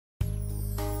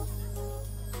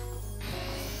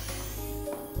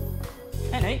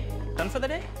Done for the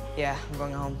day? Yeah, I'm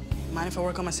going home. Mind if I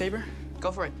work on my saber?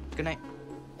 Go for it. Good night.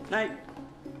 Night.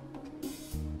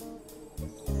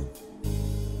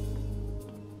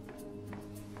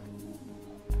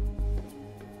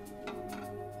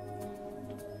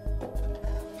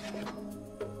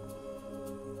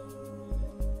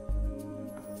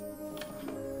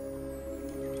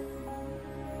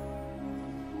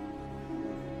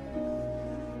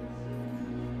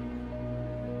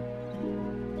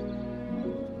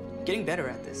 Getting better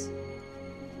at this.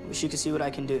 Wish you could see what I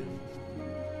can do.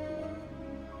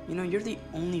 You know, you're the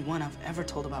only one I've ever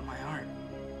told about my art.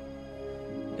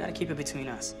 You gotta keep it between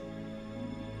us.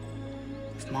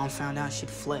 If Mom found out, she'd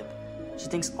flip. She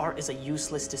thinks art is a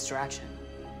useless distraction.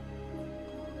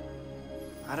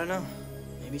 I don't know.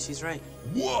 Maybe she's right.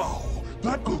 Wow,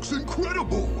 that looks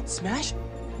incredible! Smash?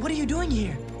 What are you doing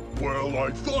here? Well, I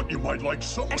thought you might like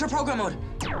some... Enter program mode.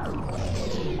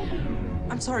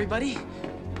 I'm sorry, buddy.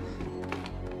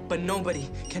 But nobody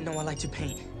can know I like to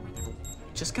paint.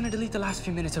 Just gonna delete the last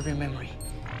few minutes of your memory.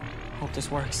 Hope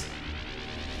this works.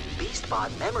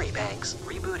 BeastBot memory banks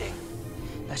rebooting.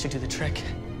 That should do the trick.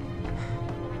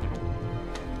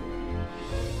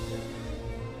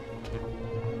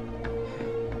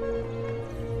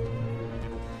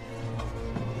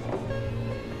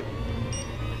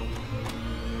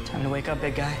 Time to wake up,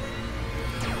 big guy.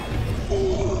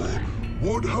 Oh,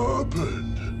 what happened?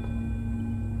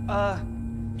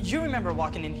 You remember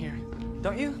walking in here,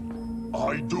 don't you?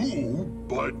 I do,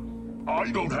 but I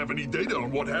don't have any data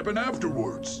on what happened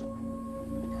afterwards.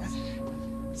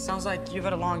 Sounds like you've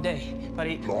had a long day,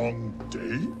 buddy. Long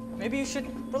day? Maybe you should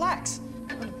relax.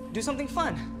 Do something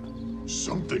fun.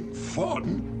 Something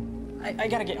fun? I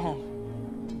gotta get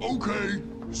home. Okay,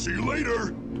 see you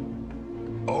later.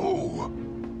 Oh,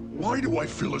 why do I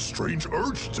feel a strange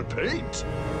urge to paint?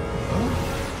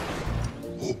 Huh?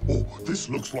 Oh, this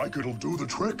looks like it'll do the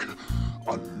trick.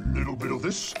 A little bit of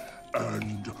this,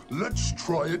 and let's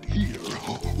try it here.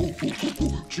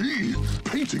 Gee,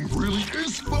 painting really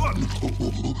is fun.